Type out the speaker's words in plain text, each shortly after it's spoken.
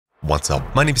What's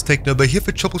up? My name is TechNobo here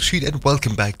for Troubleshoot and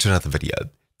welcome back to another video.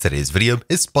 Today's video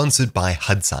is sponsored by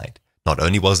HudSight. Not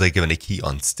only was I given a key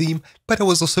on Steam, but I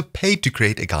was also paid to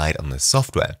create a guide on this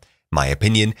software. My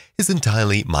opinion is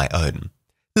entirely my own.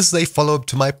 This is a follow-up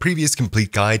to my previous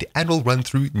complete guide and will run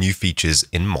through new features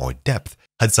in more depth.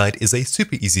 HudSight is a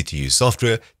super easy to use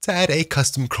software to add a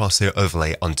custom crosshair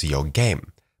overlay onto your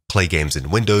game. Play games in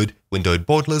windowed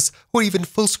borderless, or even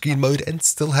full screen mode and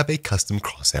still have a custom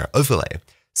crosshair overlay,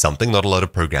 something not a lot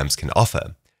of programs can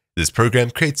offer. This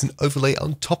program creates an overlay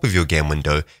on top of your game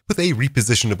window with a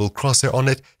repositionable crosshair on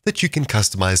it that you can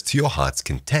customize to your heart's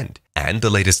content, and the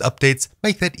latest updates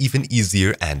make that even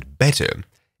easier and better.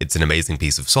 It's an amazing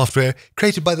piece of software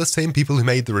created by the same people who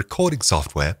made the recording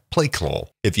software PlayClaw.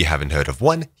 If you haven't heard of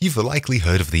one, you've likely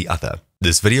heard of the other.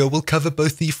 This video will cover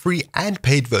both the free and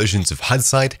paid versions of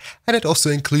HudSight, and it also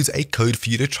includes a code for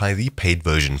you to try the paid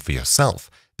version for yourself.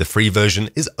 The free version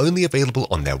is only available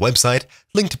on their website,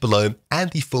 linked below, and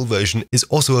the full version is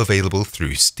also available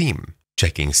through Steam.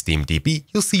 Checking SteamDB,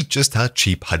 you'll see just how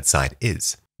cheap HudSight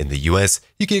is. In the US,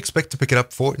 you can expect to pick it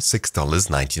up for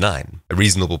 $6.99, a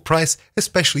reasonable price,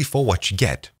 especially for what you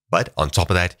get. But on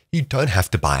top of that, you don't have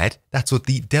to buy it. That's what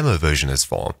the demo version is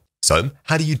for. So,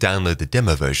 how do you download the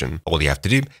demo version? All you have to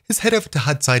do is head over to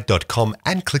hudsight.com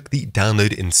and click the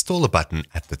Download Installer button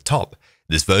at the top.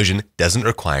 This version doesn't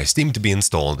require Steam to be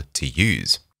installed to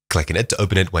use. Click on it to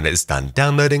open it when it is done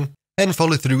downloading, and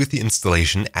follow through with the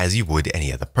installation as you would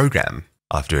any other program.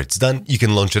 After it's done, you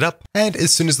can launch it up, and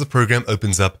as soon as the program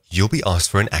opens up, you'll be asked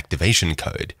for an activation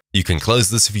code. You can close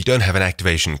this if you don't have an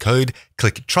activation code,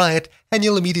 click Try It, and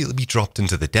you'll immediately be dropped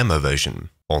into the demo version.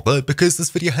 Although, because this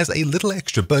video has a little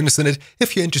extra bonus in it,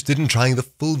 if you're interested in trying the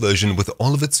full version with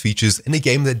all of its features in a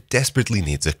game that desperately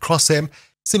needs a crosshair,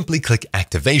 simply click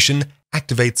Activation,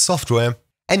 Activate Software,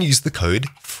 and use the code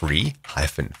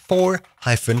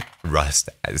free-4-rust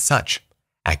as such.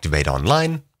 Activate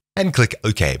online, and click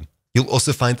OK. You'll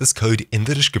also find this code in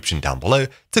the description down below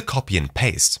to copy and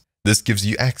paste. This gives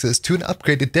you access to an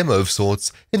upgraded demo of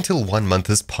sorts until 1 month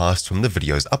has passed from the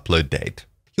video's upload date.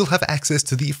 You'll have access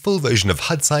to the full version of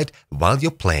HudSight while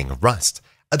you're playing Rust.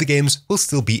 Other games will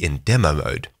still be in demo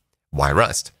mode. Why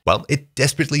Rust? Well, it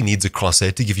desperately needs a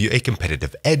crosshair to give you a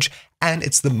competitive edge, and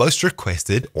it's the most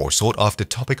requested or sought after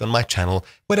topic on my channel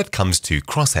when it comes to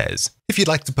crosshairs. If you'd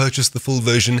like to purchase the full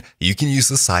version, you can use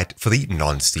the site for the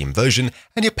non-Steam version,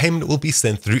 and your payment will be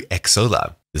sent through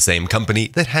Xsolar, the same company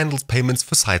that handles payments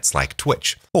for sites like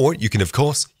Twitch. Or you can of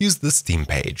course use the Steam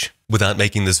page. Without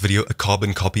making this video a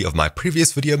carbon copy of my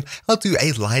previous video, I'll do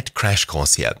a light crash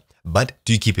course here. But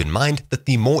do keep in mind that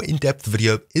the more in-depth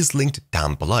video is linked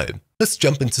down below. Let's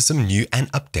jump into some new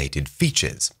and updated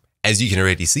features. As you can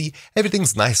already see,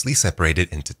 everything's nicely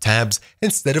separated into tabs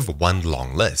instead of one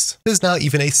long list. There's now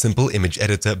even a simple image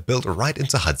editor built right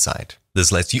into HudSight.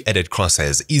 This lets you edit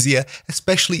crosshairs easier,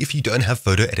 especially if you don't have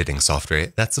photo editing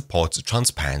software that supports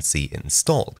transparency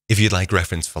installed. If you'd like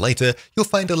reference for later, you'll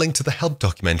find a link to the help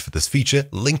document for this feature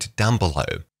linked down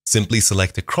below. Simply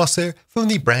select a crosshair from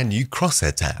the brand new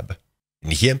Crosshair tab. In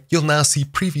here, you'll now see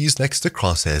previews next to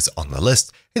crosshairs on the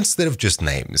list instead of just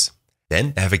names.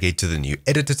 Then navigate to the new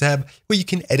Editor tab where you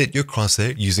can edit your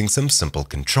crosshair using some simple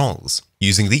controls.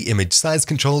 Using the image size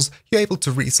controls, you're able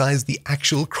to resize the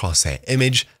actual crosshair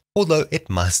image, although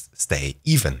it must stay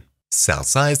even. Cell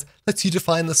size lets you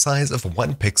define the size of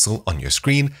 1 pixel on your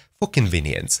screen for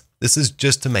convenience. This is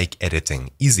just to make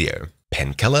editing easier.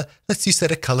 Pen color lets you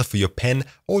set a color for your pen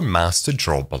or mouse to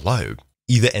draw below.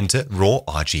 Either enter raw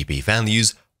RGB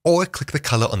values or click the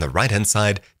color on the right-hand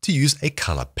side to use a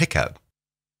color picker.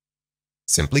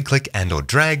 Simply click and/or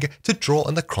drag to draw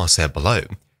on the crosshair below.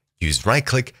 Use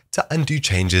right-click to undo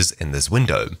changes in this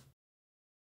window.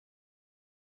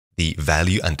 The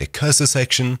Value Under Cursor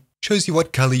section shows you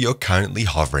what color you're currently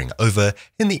hovering over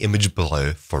in the image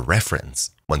below for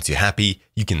reference. Once you're happy,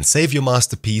 you can save your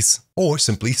masterpiece or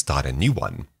simply start a new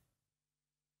one.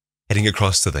 Heading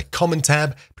across to the Common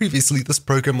tab, previously this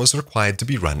program was required to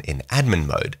be run in admin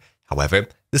mode. However,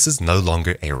 this is no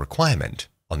longer a requirement.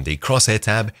 On the Crosshair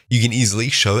tab, you can easily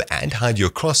show and hide your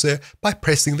crosshair by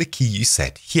pressing the key you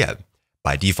set here.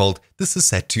 By default, this is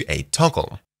set to a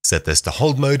toggle. Set this to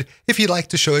hold mode if you'd like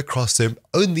to show a crosshair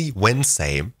only when,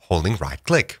 say, holding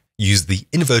right-click. Use the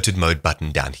inverted mode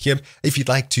button down here if you'd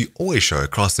like to always show a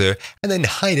crosshair and then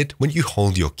hide it when you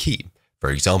hold your key. For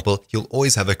example, you'll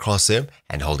always have a crosshair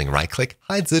and holding right-click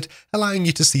hides it, allowing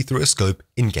you to see through a scope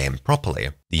in-game properly.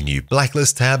 The new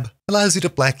Blacklist tab allows you to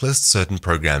blacklist certain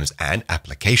programs and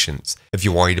applications. If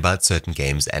you're worried about certain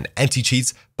games and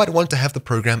anti-cheats, but want to have the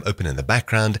program open in the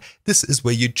background, this is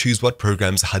where you choose what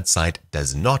programs HudSight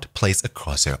does not place a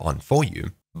crosshair on for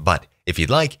you. But if you'd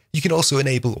like, you can also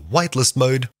enable whitelist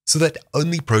mode so that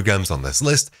only programs on this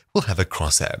list will have a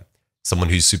crosshair. Someone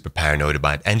who's super paranoid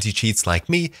about anti-cheats like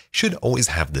me should always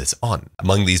have this on.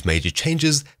 Among these major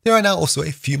changes, there are now also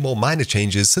a few more minor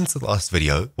changes since the last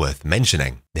video worth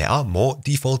mentioning. There are more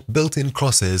default built-in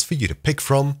crosshairs for you to pick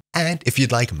from, and if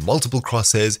you'd like multiple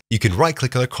crosshairs, you can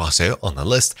right-click on a crosshair on the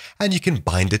list and you can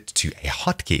bind it to a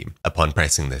hotkey. Upon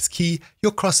pressing this key,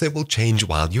 your crosshair will change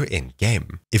while you're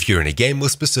in-game. If you're in a game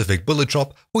with specific bullet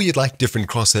drop or you'd like different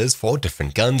crosshairs for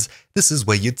different guns, this is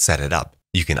where you'd set it up.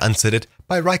 You can unset it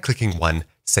by right-clicking one,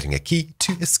 setting a key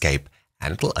to escape,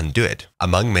 and it'll undo it.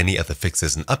 Among many other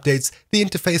fixes and updates, the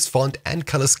interface font and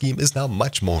color scheme is now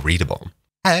much more readable.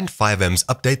 And 5M's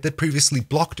update that previously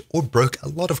blocked or broke a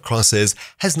lot of crosshairs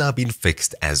has now been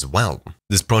fixed as well.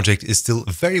 This project is still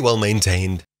very well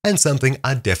maintained and something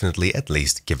I'd definitely at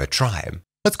least give a try.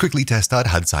 Let's quickly test out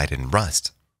HudSight in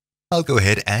Rust. I'll go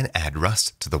ahead and add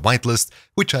Rust to the whitelist,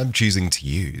 which I'm choosing to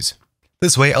use.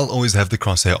 This way I'll always have the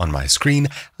crosshair on my screen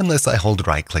unless I hold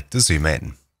right-click to zoom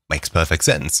in. Makes perfect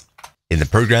sense. In the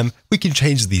program, we can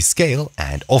change the scale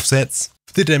and offsets.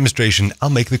 For the demonstration, I'll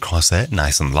make the crosshair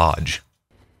nice and large.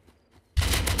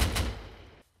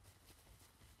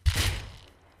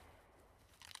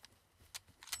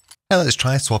 Now let's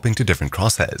try swapping to different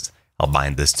crosshairs. I'll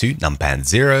bind this to numpad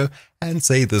 0 and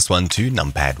say this one to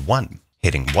numpad 1.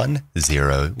 Hitting 1,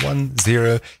 0, 1,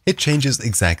 0, it changes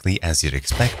exactly as you'd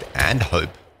expect and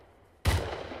hope.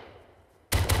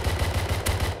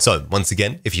 So once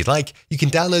again, if you'd like, you can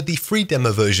download the free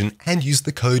demo version and use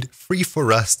the code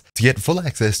FREE4RUST to get full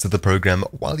access to the program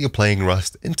while you're playing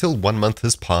Rust until 1 month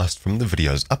has passed from the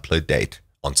video's upload date.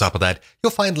 On top of that, you'll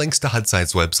find links to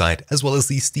HudSight's website as well as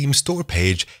the Steam store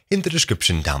page in the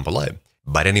description down below.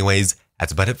 But anyways,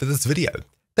 that's about it for this video.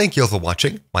 Thank you all for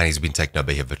watching. My name's been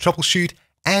TechNobo here for Troubleshoot,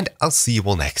 and I'll see you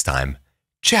all next time.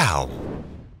 Ciao!